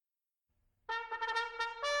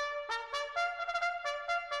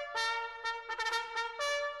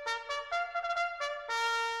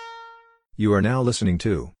You are now listening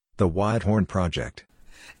to The Whitehorn Project.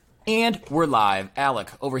 And we're live. Alec,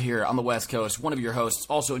 over here on the West Coast, one of your hosts,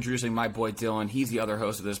 also introducing my boy Dylan. He's the other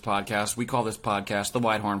host of this podcast. We call this podcast The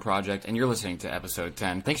Whitehorn Project, and you're listening to episode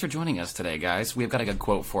 10. Thanks for joining us today, guys. We've got a good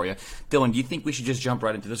quote for you. Dylan, do you think we should just jump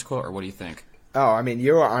right into this quote, or what do you think? Oh, I mean,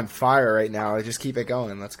 you're on fire right now. Just keep it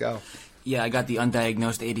going. Let's go. Yeah, I got the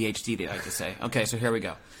undiagnosed ADHD, they like to say. Okay, so here we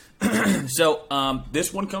go. So,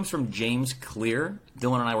 this one comes from James Clear.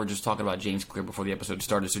 Dylan and I were just talking about James Clear before the episode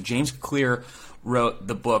started. So, James Clear wrote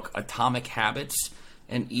the book Atomic Habits,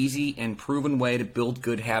 an easy and proven way to build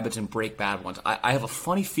good habits and break bad ones. I have a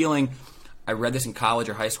funny feeling I read this in college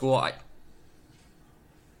or high school. I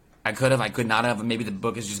could have, I could not have. Maybe the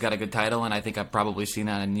book has just got a good title, and I think I've probably seen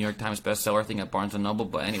that in a New York Times bestseller thing at Barnes & Noble.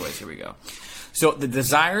 But anyways, here we go. So, the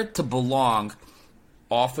desire to belong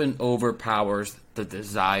often overpowers the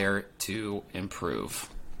desire to improve.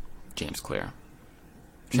 James Clear.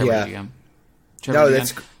 Should I read it again? No,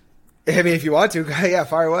 that's... I mean, if you want to, yeah,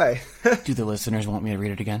 fire away. Do the listeners want me to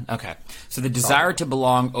read it again? Okay. So the desire to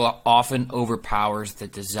belong often overpowers the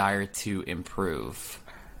desire to improve.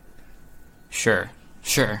 Sure.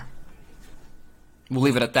 We'll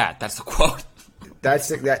leave it at that. That's the quote. That's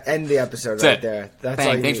that. End the episode right there. That's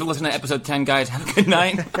Bang. Thanks for listening to episode 10, guys. Have a good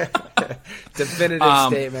night. Definitive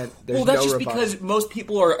statement. There's that's no just rebuttal. because most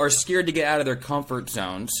people are scared to get out of their comfort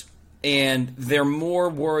zones, and they're more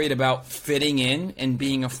worried about fitting in and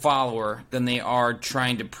being a follower than they are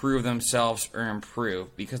trying to prove themselves or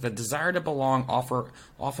improve, because the desire to belong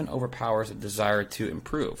often overpowers the desire to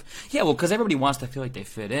improve. Yeah, well, because everybody wants to feel like they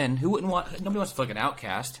fit in. Nobody wants to feel like an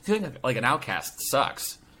outcast. Feeling like an outcast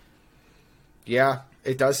sucks. Yeah,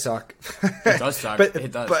 it does suck. It does suck.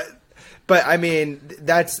 It does. But I mean,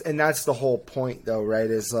 that's the whole point, though, right?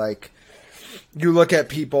 Is like, you look at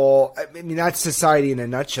people. I mean, that's society in a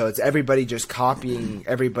nutshell. It's everybody just copying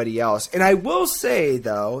everybody else. And I will say,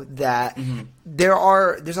 though, that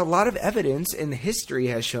there's a lot of evidence, and history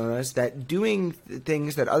has shown us that doing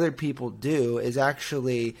things that other people do is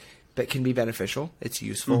actually that can be beneficial. It's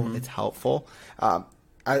useful. It's helpful.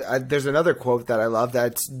 There's another quote that I love.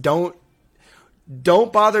 That's don't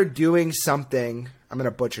bother doing something. I'm going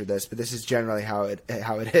to butcher this, but this is generally how it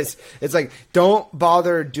is. It's like, don't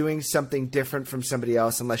bother doing something different from somebody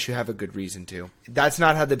else unless you have a good reason to. That's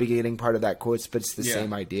not how the beginning part of that quotes, but it's the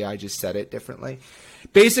same idea. I just said it differently.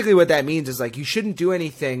 Basically, what that means is, like, you shouldn't do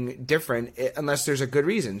anything different unless there's a good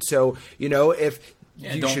reason. So, if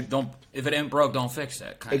if it ain't broke, don't fix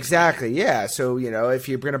it. Exactly, yeah. So, if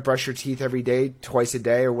you're going to brush your teeth every day, twice a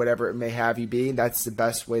day, or whatever it may have you be, that's the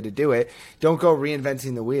best way to do it. Don't go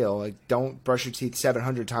reinventing the wheel. Like, don't brush your teeth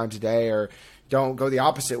 700 times a day, or don't go the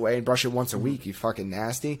opposite way and brush it once a week, you fucking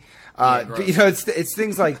nasty. But, it's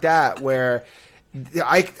things like that where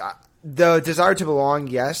the desire to belong,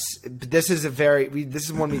 yes, but this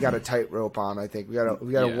is one we got a tightrope on. I think we got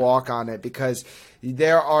to walk on it, because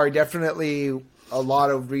there are definitely a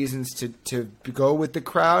lot of reasons to go with the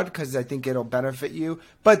crowd, because I think it'll benefit you.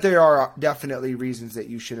 But there are definitely reasons that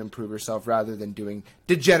you should improve yourself rather than doing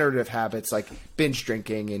degenerative habits like binge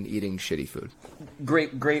drinking and eating shitty food.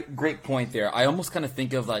 Great point there. I almost kind of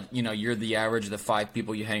think of, like, you're the average of the 5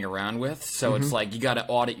 people you hang around with. So it's like you got to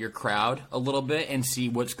audit your crowd a little bit and see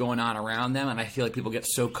what's going on around them. And I feel like people get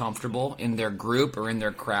so comfortable in their group or in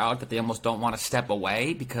their crowd that they almost don't want to step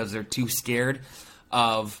away because they're too scared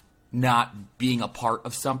of not being a part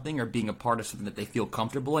of something, or being a part of something that they feel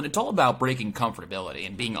comfortable in. It's all about breaking comfortability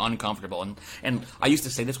and being uncomfortable. And I used to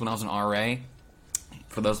say this when I was an RA.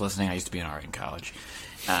 For those listening, I used to be an RA in college.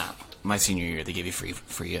 My senior year, they gave you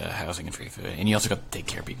free housing and free food, and you also got to take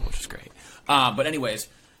care of people, which is great. But anyways,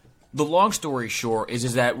 the long story short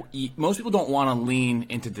is that most people don't want to lean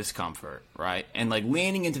into discomfort, right? And, like,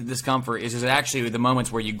 leaning into discomfort is actually the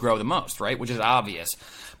moments where you grow the most, right? Which is obvious.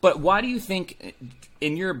 But why do you think,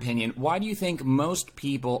 in your opinion, why do you think most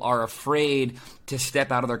people are afraid to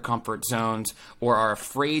step out of their comfort zones, or are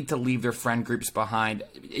afraid to leave their friend groups behind?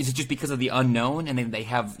 Is it just because of the unknown, and they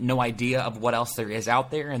have no idea of what else there is out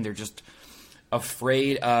there, and they're just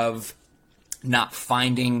afraid of not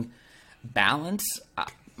finding balance?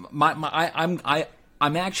 I'm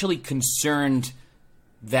actually concerned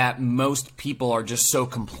that most people are just so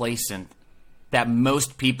complacent that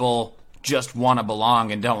most people just want to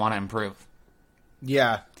belong and don't want to improve.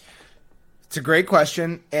 Yeah. It's a great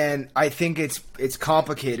question, and I think it's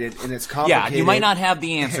complicated, and it's complicated. Yeah, you might not have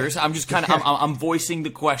the answers. I'm just kind of I'm voicing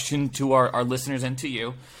the question to our listeners and to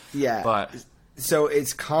you. Yeah. But so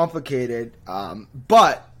it's complicated,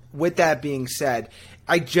 but with that being said,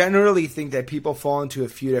 I generally think that people fall into a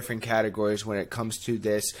few different categories when it comes to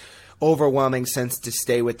this overwhelming sense to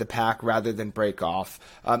stay with the pack rather than break off.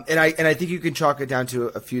 And I think you can chalk it down to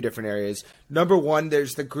a few different areas. Number one,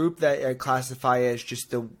 there's the group that I classify as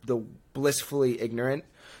just the blissfully ignorant.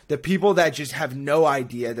 The people that just have no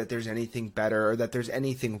idea that there's anything better or that there's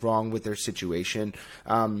anything wrong with their situation.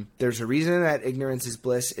 There's a reason that ignorance is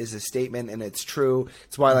bliss is a statement, and it's true.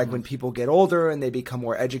 It's why, like, when people get older and they become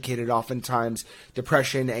more educated, oftentimes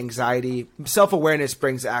depression, anxiety, self-awareness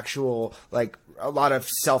brings actual, like, a lot of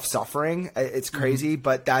self-suffering. It's crazy,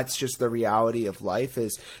 but that's just the reality of life.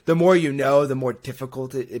 Is the more you know, the more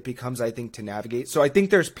difficult it becomes, I think, to navigate. So I think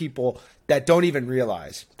there's people that don't even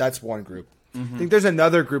realize. That's one group. I think there's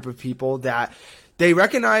another group of people that they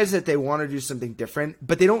recognize that they want to do something different,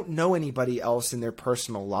 but they don't know anybody else in their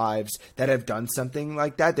personal lives that have done something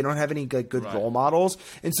like that. They don't have any good role models.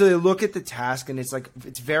 And so they look at the task, and it's like,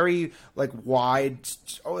 it's very like wide,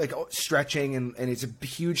 like stretching, and it's a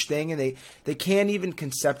huge thing. And they can't even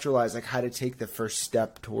conceptualize like how to take the first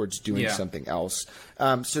step towards doing something else.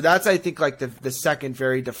 So that's, I think, like the second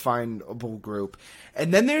very definable group.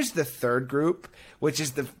 And then there's the third group, which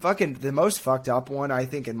is the most fucked up one, I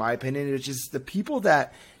think, in my opinion, which is the people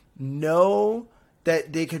that know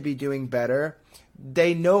that they could be doing better.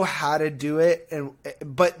 They know how to do it,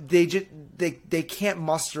 but they can't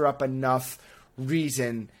muster up enough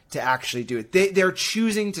reason to actually do it. They're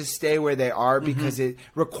choosing to stay where they are because it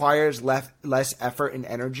requires less effort and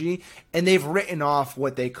energy, and they've written off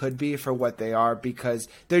what they could be for what they are because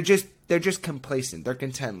they're just complacent. They're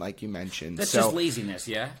content, like you mentioned. That's just laziness,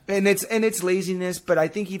 yeah. And it's laziness, but I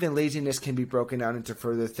think even laziness can be broken down into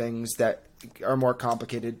further things that are more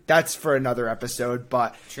complicated. That's for another episode,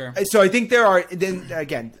 but sure. So I think there are. Then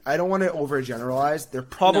again, I don't want to overgeneralize. There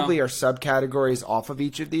probably are subcategories off of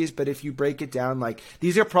each of these, but if you break it down, like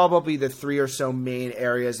these are probably the three or so main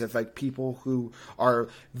areas of like people who are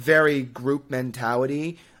very group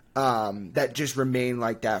mentality that just remain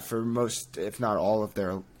like that for most, if not all, of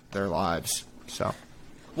their lives. So,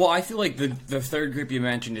 well, I feel like the third group you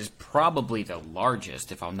mentioned is probably the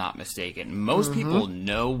largest, if I'm not mistaken. Most people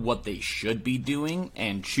know what they should be doing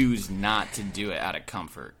and choose not to do it out of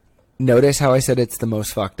comfort. Notice how I said it's the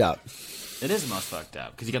most fucked up. It is the most fucked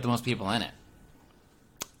up because you got the most people in it.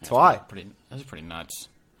 That's why. That's pretty nuts.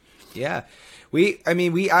 Yeah. We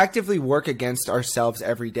actively work against ourselves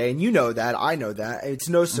every day, and you know that. I know that. It's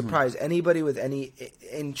no surprise. Anybody with any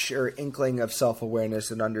inch or inkling of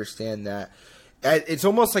self-awareness would understand that. It's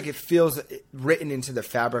almost like it feels written into the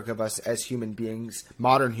fabric of us as human beings,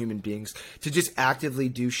 modern human beings, to just actively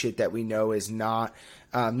do shit that we know is not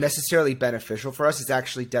necessarily beneficial for us. It's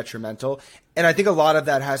actually detrimental. And I think a lot of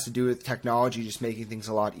that has to do with technology just making things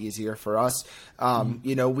a lot easier for us.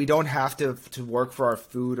 You know, we don't have to work for our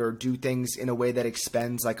food or do things in a way that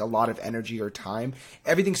expends like a lot of energy or time.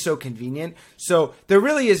 Everything's so convenient. So there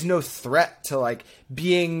really is no threat to like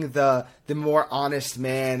being the more honest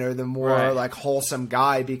man or the more like wholesome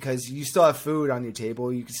guy, because you still have food on your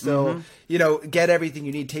table. You can still, you know, get everything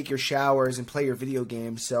you need, take your showers and play your video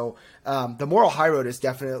games. So the moral high road is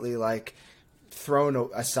definitely like thrown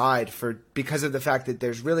aside because of the fact that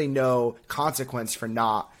there's really no consequence for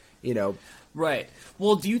not, you know. Right.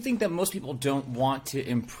 Well, do you think that most people don't want to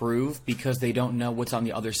improve because they don't know what's on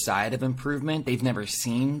the other side of improvement? They've never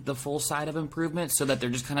seen the full side of improvement, so that they're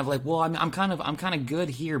just kind of like, well, I'm kind of good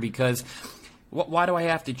here because why do I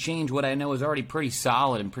have to change what I know is already pretty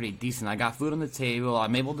solid and pretty decent? I got food on the table.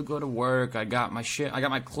 I'm able to go to work. I got my shit. I got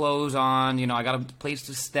my clothes on. You know, I got a place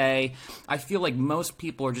to stay. I feel like most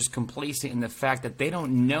people are just complacent in the fact that they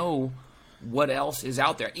don't know what else is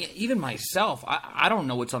out there. Even myself, I don't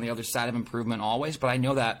know what's on the other side of improvement always, but I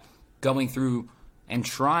know that going through and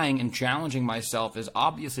trying and challenging myself is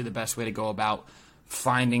obviously the best way to go about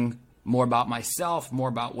finding more about myself, more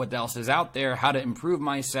about what else is out there, how to improve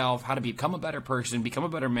myself, how to become a better person, become a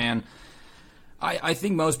better man. I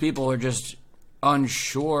think most people are just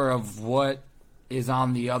unsure of what is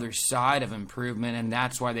on the other side of improvement, and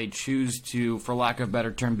that's why they choose to, for lack of a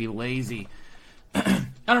better term, be lazy.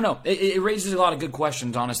 I don't know. It raises a lot of good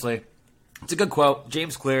questions, honestly. It's a good quote.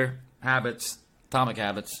 James Clear, Habits, Atomic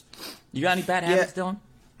Habits. You got any bad habits, Dylan?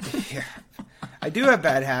 Yeah. I do have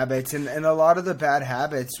bad habits, and a lot of the bad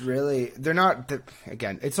habits really, they're not,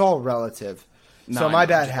 again, it's all relative. No, so my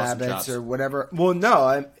bad habits or whatever, well,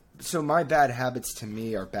 no, so my bad habits to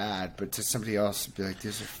me are bad, but to somebody else, be like,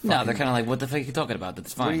 these are fucking... No, they're kind of like, what the fuck are you talking about?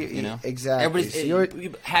 That's fine, you know? Exactly.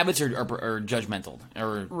 Habits are judgmental,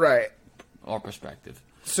 or right. Or perspective.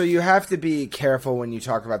 So you have to be careful when you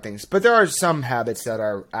talk about things, but there are some habits that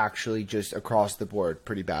are actually just across the board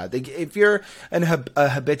pretty bad. Like if you're a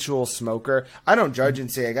habitual smoker, I don't judge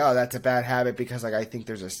and say, like, oh, that's a bad habit because like I think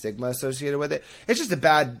there's a stigma associated with it. It's just a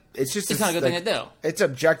bad. It's not a good thing to do. It's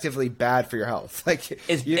objectively bad for your health. Like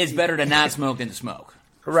it's better to not smoke than to smoke.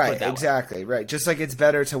 Right, exactly, right. Just like it's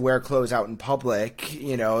better to wear clothes out in public,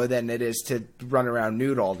 than it is to run around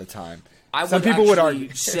nude all the time. Some people would argue.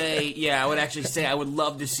 I would actually say I would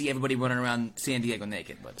love to see everybody running around San Diego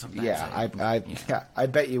naked, but sometimes I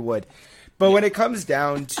bet you would. But when it comes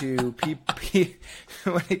down to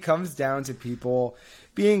people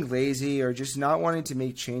being lazy or just not wanting to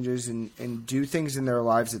make changes and do things in their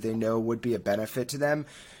lives that they know would be a benefit to them,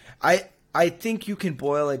 I think you can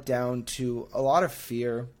boil it down to a lot of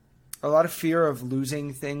fear of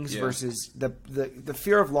losing things versus the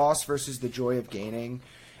fear of loss versus the joy of gaining.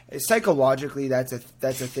 Psychologically, that's a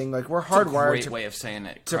thing. Like we're hardwired. Great way of saying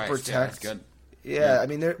it. To protect. Yeah, that's good. Yeah, I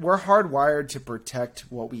mean, we're hardwired to protect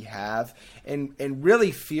what we have, and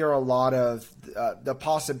really fear a lot of the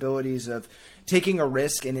possibilities of taking a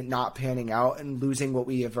risk and it not panning out and losing what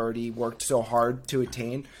we have already worked so hard to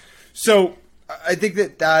attain. So I think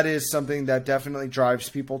that is something that definitely drives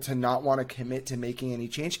people to not want to commit to making any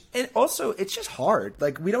change. And also, it's just hard.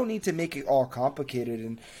 Like, we don't need to make it all complicated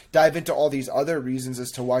and dive into all these other reasons as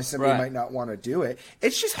to why somebody might not want to do it.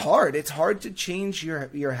 It's just hard. It's hard to change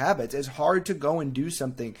your habits. It's hard to go and do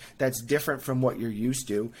something that's different from what you're used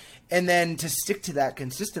to. And then to stick to that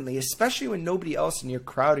consistently, especially when nobody else in your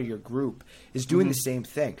crowd or your group is doing the same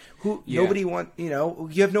thing. Nobody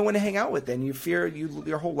you have no one to hang out with, and you fear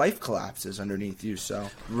your whole life collapses underneath you. So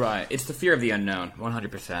right, it's the fear of the unknown,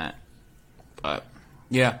 100%. But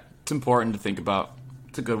yeah, it's important to think about.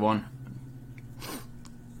 It's a good one.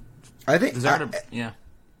 I think. Yeah.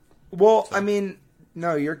 Well, I mean,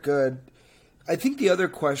 no, you're good. I think the other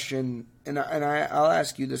question, I'll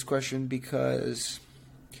ask you this question because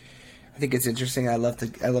I think it's interesting. I love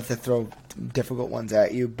to throw difficult ones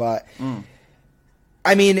at you, but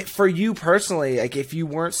I mean, for you personally, like if you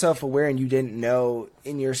weren't self-aware and you didn't know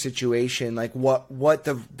in your situation, like what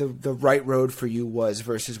the right road for you was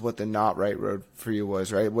versus what the not right road for you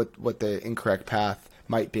was, right? What the incorrect path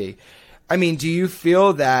might be. I mean, do you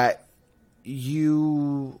feel that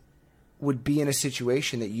you would be in a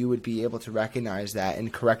situation that you would be able to recognize that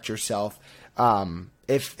and correct yourself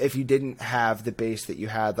if you didn't have the base that you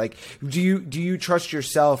had? Like, do you trust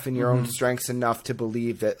yourself and your own strengths enough to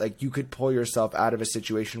believe that like you could pull yourself out of a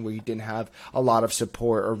situation where you didn't have a lot of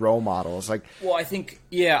support or role models? Like, well, I think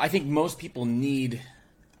most people need.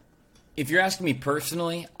 If you're asking me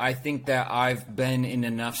personally, I think that I've been in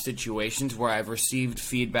enough situations where I've received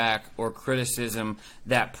feedback or criticism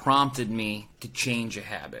that prompted me to change a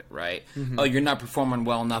habit, right? Oh, you're not performing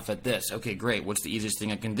well enough at this. Okay, great. What's the easiest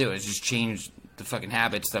thing I can do? Is just change the fucking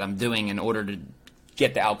habits that I'm doing in order to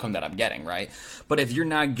get the outcome that I'm getting, right? But if you're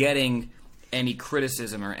not getting any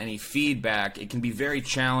criticism or any feedback, it can be very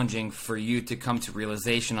challenging for you to come to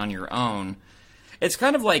realization on your own. It's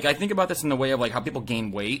kind of like, I think about this in the way of like how people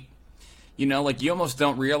gain weight. You know, like you almost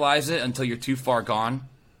don't realize it until you're too far gone.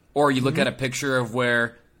 Or you look at a picture of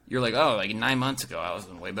where you're like, oh, like 9 months ago I was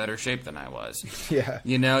in way better shape than I was. Yeah.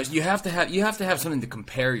 You know, you have to have something to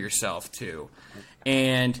compare yourself to.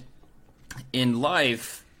 And in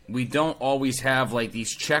life, we don't always have like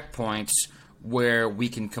these checkpoints where we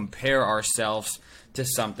can compare ourselves to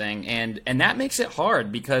something, and that makes it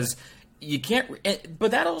hard because you can't.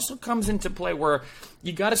 But that also comes into play where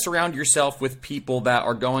you got to surround yourself with people that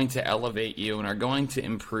are going to elevate you and are going to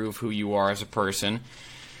improve who you are as a person.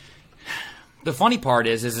 The funny part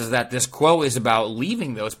is that this quote is about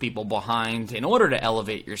leaving those people behind in order to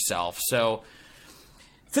elevate yourself. So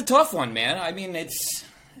it's a tough one, man. I mean, it's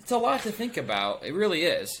a lot to think about. It really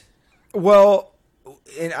is. Well,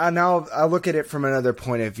 and now I'll look at it from another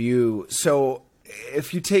point of view. So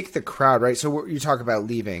if you take the crowd, right? So you talk about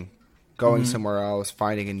leaving, going somewhere else,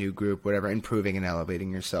 finding a new group, whatever, improving and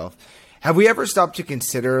elevating yourself. Have we ever stopped to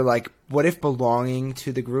consider, like, what if belonging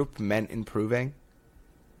to the group meant improving?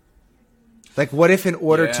 Like, what if in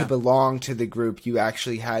order to belong to the group, you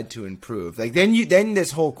actually had to improve? Like, then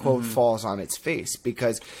this whole quote falls on its face,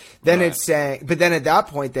 because then it's saying, but then at that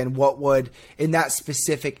point, then what would, in that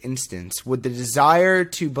specific instance, would the desire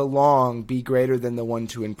to belong be greater than the one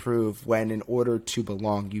to improve when in order to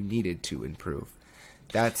belong, you needed to improve?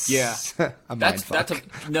 That's a mindfuck.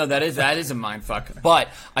 That is a mindfuck. But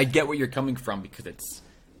I get where you're coming from, because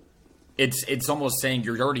it's almost saying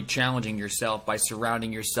you're already challenging yourself by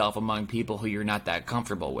surrounding yourself among people who you're not that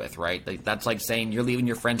comfortable with, right? Like, that's like saying you're leaving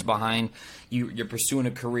your friends behind. You're pursuing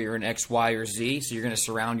a career in X, Y, or Z, so you're going to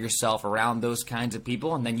surround yourself around those kinds of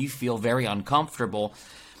people, and then you feel very uncomfortable.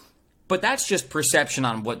 But that's just perception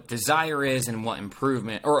on what desire is and what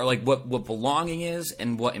improvement, or like what belonging is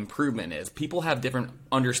and what improvement is. People have different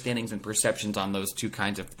understandings and perceptions on those two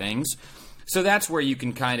kinds of things. So that's where you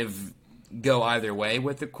can kind of go either way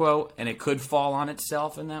with the quote, and it could fall on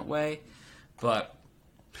itself in that way. But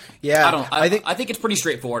yeah, I think it's pretty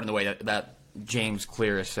straightforward in the way that James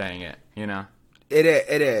Clear is saying it. You know, it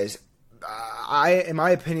is. In my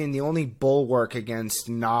opinion, the only bulwark against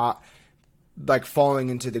not like falling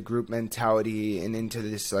into the group mentality and into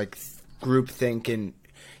this like group think, and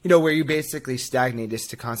where you basically stagnate, is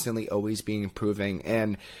to constantly always be improving.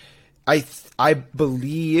 And I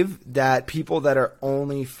believe that people that are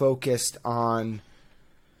only focused on,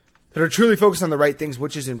 that are truly focused on the right things,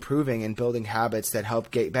 which is improving and building habits that help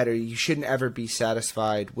get better, you shouldn't ever be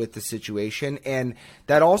satisfied with the situation. And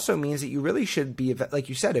that also means that you really should be, like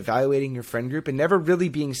you said, evaluating your friend group and never really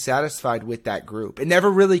being satisfied with that group and never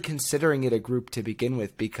really considering it a group to begin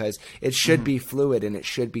with, because it should be fluid and it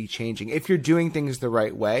should be changing if you're doing things the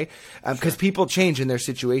right way, because people change and their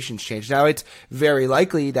situations change. Now, it's very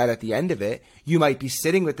likely that at the end of it, you might be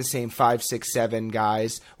sitting with the same 5, 6, 7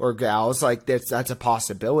 guys or gals. Like that's a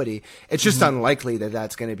possibility. It's just unlikely that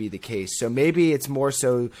that's going to be the case. So maybe it's more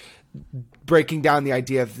so breaking down the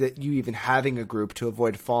idea of that you even having a group to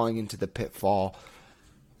avoid falling into the pitfall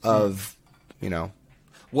of,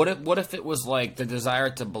 What if it was like the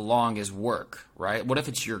desire to belong is work, right? What if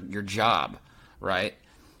it's your job, right?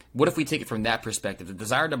 What if we take it from that perspective? The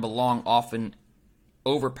desire to belong often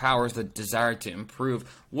overpowers the desire to improve.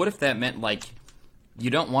 What if that meant like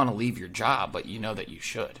you don't want to leave your job, but you know that you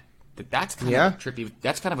should? That's kind of a trippy.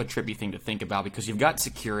 That's kind of a trippy thing to think about, because you've got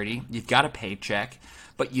security, you've got a paycheck,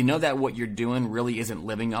 but you know that what you're doing really isn't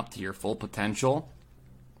living up to your full potential.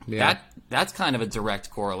 Yeah. That's kind of a direct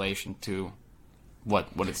correlation to what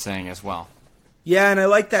it's saying as well. Yeah, and I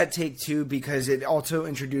like that take too, because it also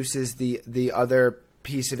introduces the other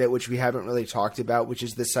piece of it, which we haven't really talked about, which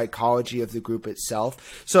is the psychology of the group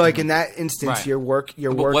itself. So like in that instance, right. working.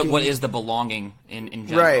 What is the belonging in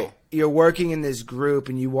general? Right. You're working in this group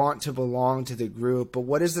and you want to belong to the group, but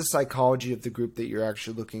what is the psychology of the group that you're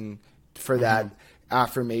actually looking for that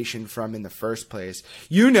affirmation from in the first place?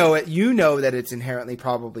 You know that it's inherently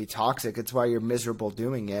probably toxic. It's why you're miserable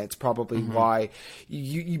doing it. It's probably why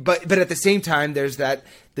but at the same time, there's that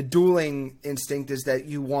the dueling instinct is that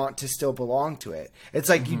you want to still belong to it. It's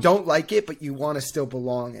like you don't like it, but you want to still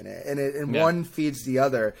belong in it. And one feeds the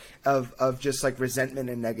other of just like resentment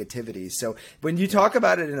and negativity. So when you talk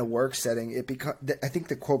about it in a work setting, I think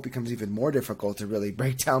the quote becomes even more difficult to really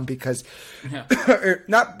break down, because or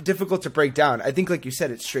not difficult to break down. I think, like you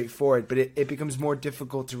said, it's straightforward, but it becomes more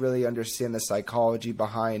difficult to really understand the psychology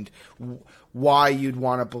behind why you'd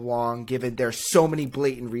want to belong, given there's so many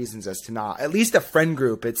blatant reasons as to not. At least a friend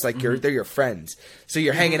group, it's like they're your friends, so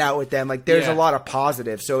you're hanging out with them. Like there's a lot of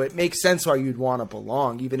positives, so it makes sense why you'd want to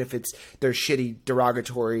belong, even if there's shitty,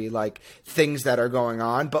 derogatory like things that are going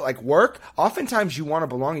on. But like work, oftentimes you want to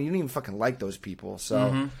belong and you don't even fucking like those people.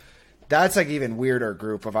 So that's like even weirder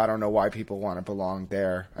group of, I don't know why people want to belong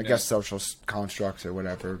there. I guess social constructs or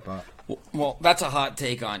whatever, but. Well, that's a hot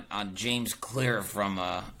take on James Clear from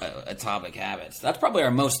Atomic Habits. That's probably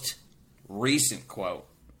our most recent quote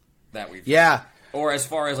that we've or as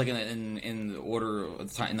far as like in the order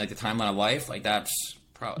of time, in like the timeline of life, like that's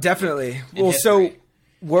probably definitely. Well, so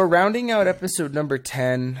we're rounding out episode number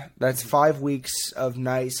 10. That's 5 weeks of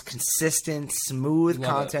nice, consistent, smooth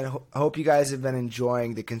content. I hope you guys have been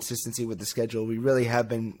enjoying the consistency with the schedule. We really have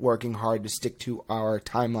been working hard to stick to our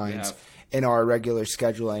timelines in our regular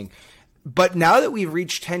scheduling. But now that we've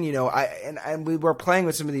reached 10, and we were playing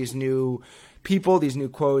with some of these new people, these new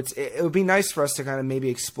quotes, it would be nice for us to kind of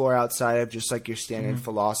maybe explore outside of just like your standard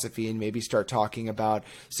philosophy and maybe start talking about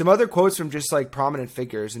some other quotes from just like prominent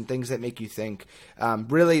figures and things that make you think.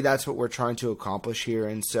 Really, that's what we're trying to accomplish here.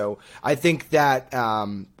 And so I think that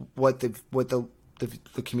what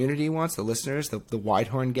the community wants, the listeners, the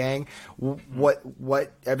Widehorn gang,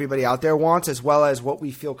 what everybody out there wants, as well as what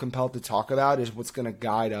we feel compelled to talk about, is what's going to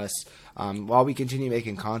guide us while we continue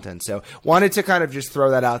making content. So wanted to kind of just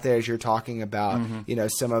throw that out there as you're talking about,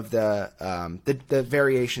 some of the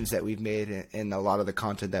variations that we've made in a lot of the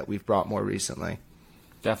content that we've brought more recently.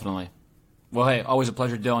 Definitely. Well, hey, always a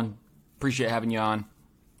pleasure, Dylan. Appreciate having you on.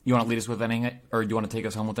 You want to lead us with anything, or do you want to take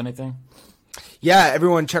us home with anything? Yeah,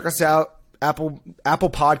 everyone check us out. Apple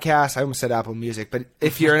Podcasts. I almost said Apple Music, but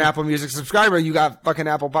if you're an Apple Music subscriber, you got fucking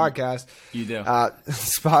Apple Podcasts. You do.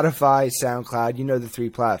 Spotify, SoundCloud. You know the 3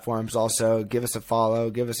 platforms. Also, give us a follow.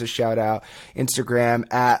 Give us a shout out.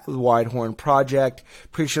 Instagram at Widehorn Project.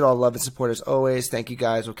 Appreciate all the love and support as always. Thank you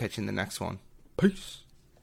guys. We'll catch you in the next one. Peace.